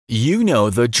You know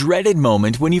the dreaded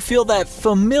moment when you feel that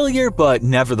familiar but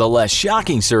nevertheless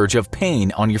shocking surge of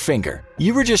pain on your finger.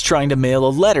 You were just trying to mail a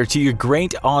letter to your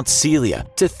Great-Aunt Celia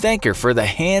to thank her for the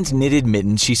hand-knitted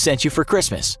mittens she sent you for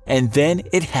Christmas. And then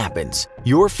it happens.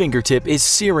 Your fingertip is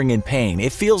searing in pain.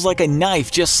 It feels like a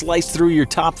knife just sliced through your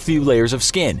top few layers of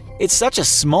skin. It's such a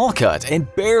small cut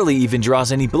and barely even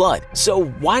draws any blood. So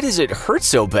why does it hurt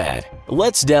so bad?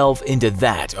 Let's delve into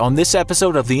that on this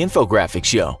episode of the Infographics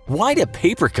Show. Why do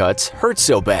paper cuts hurt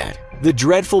so bad? The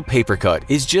dreadful paper cut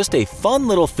is just a fun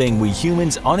little thing we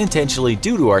humans unintentionally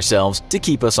do to ourselves to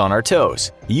keep us on our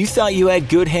toes. You thought you had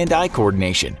good hand-eye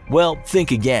coordination? Well, think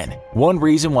again. One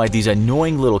reason why these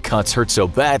annoying little cuts hurt so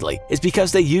badly is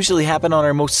because they usually happen on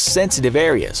our most sensitive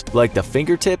areas, like the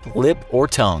fingertip, lip, or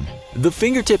tongue. The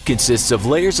fingertip consists of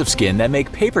layers of skin that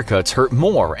make paper cuts hurt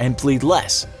more and bleed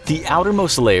less. The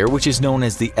outermost layer, which is known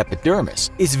as the epidermis,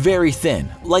 is very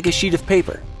thin, like a sheet of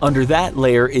paper. Under that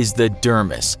layer is the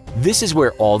dermis. This is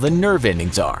where all the nerve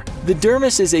endings are. The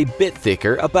dermis is a bit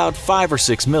thicker, about 5 or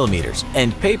 6 millimeters,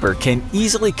 and paper can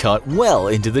easily cut well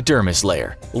into the dermis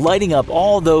layer, lighting up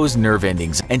all those nerve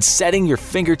endings and setting your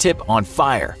fingertip on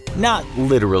fire. Not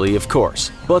literally, of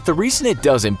course, but the reason it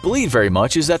doesn't bleed very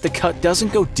much is that the cut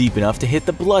doesn't go deep enough to hit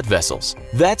the blood vessels.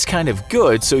 That's kind of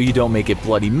good so you don't make a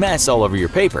bloody mess all over your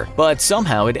paper, but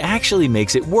somehow it actually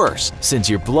makes it worse since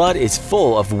your blood is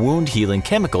full of wound-healing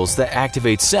chemicals that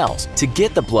activate cells to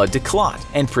get the blood to clot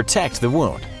and protect the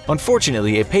wound.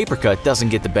 Unfortunately, a paper cut doesn't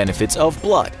get the benefits of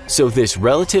blood, so this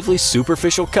relatively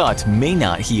superficial cut may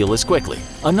not heal as quickly.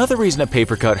 Another reason a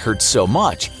paper cut hurts so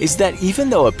much is that even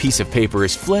though a piece of paper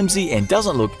is flimsy and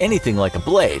doesn't look anything like a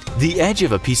blade, the edge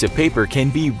of a piece of paper can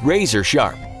be razor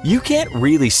sharp. You can't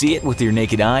really see it with your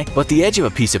naked eye, but the edge of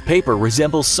a piece of paper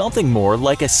resembles something more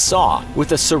like a saw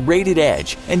with a serrated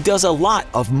edge and does a lot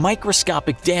of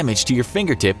microscopic damage to your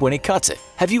fingertip when it cuts it.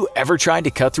 Have you ever tried to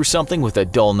cut through something with a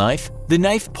dull knife? The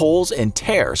knife pulls and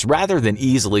tears rather than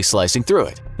easily slicing through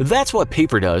it. That's what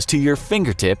paper does to your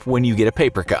fingertip when you get a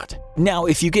paper cut. Now,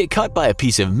 if you get cut by a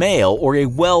piece of mail or a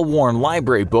well-worn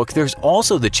library book, there's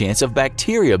also the chance of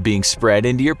bacteria being spread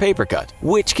into your paper cut,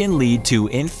 which can lead to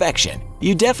infection.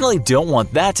 You definitely don't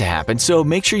want that to happen, so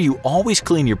make sure you always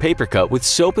clean your paper cut with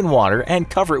soap and water and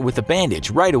cover it with a bandage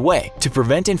right away to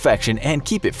prevent infection and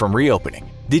keep it from reopening.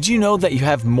 Did you know that you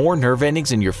have more nerve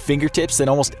endings in your fingertips than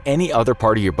almost any other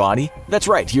part of your body? That's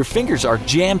right, your fingers are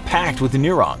jam-packed with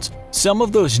neurons. Some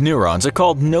of those neurons are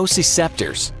called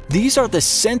nociceptors. These are the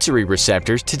sensory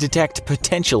receptors to detect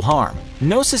potential harm.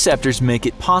 Nociceptors make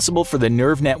it possible for the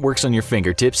nerve networks on your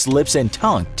fingertips, lips, and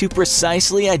tongue to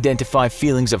precisely identify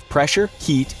feelings of pressure,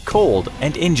 heat, cold,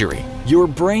 and injury. Your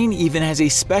brain even has a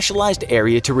specialized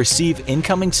area to receive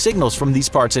incoming signals from these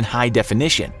parts in high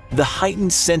definition. The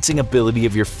heightened sensing ability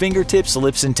of your fingertips,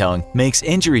 lips, and tongue makes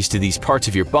injuries to these parts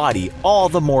of your body all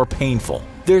the more painful.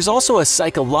 There's also a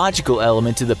psychological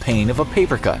element to the pain of a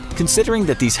paper cut. Considering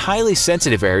that these highly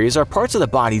sensitive areas are parts of the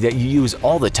body that you use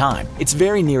all the time, it's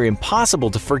very near impossible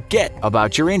to forget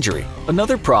about your injury.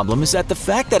 Another problem is that the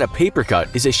fact that a paper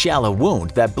cut is a shallow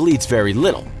wound that bleeds very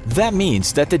little. That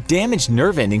means that the damaged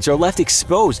nerve endings are left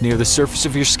exposed near the surface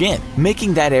of your skin,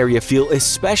 making that area feel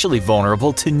especially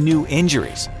vulnerable to new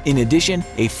injuries. In addition,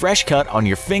 a fresh cut on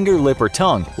your finger, lip, or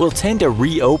tongue will tend to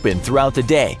reopen throughout the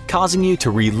day, causing you to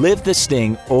relive the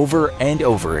sting over and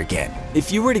over again.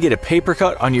 If you were to get a paper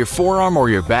cut on your forearm or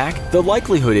your back, the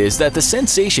likelihood is that the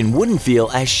sensation wouldn't feel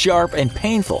as sharp and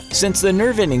painful since the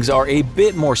nerve endings are a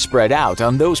bit more spread out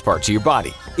on those parts of your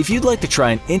body. If you'd like to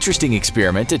try an interesting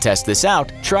experiment to test this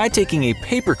out, try taking a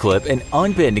paper clip and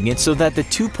unbending it so that the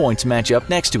 2 points match up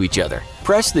next to each other.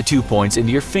 Press the 2 points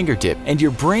into your fingertip and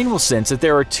your brain will sense that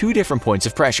there are 2 different points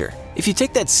of pressure. If you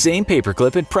take that same paper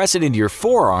clip and press it into your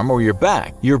forearm or your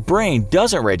back, your brain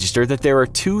doesn't register that there are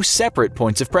 2 separate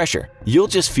points of pressure. You'll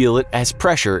just feel it as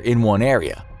pressure in one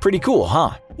area. Pretty cool,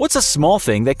 huh? What's a small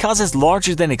thing that causes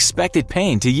larger than expected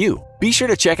pain to you? Be sure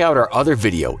to check out our other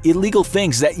video, Illegal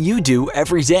Things That You Do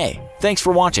Every Day. Thanks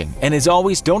for watching, and as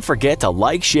always, don't forget to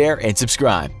like, share, and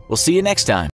subscribe. We'll see you next time.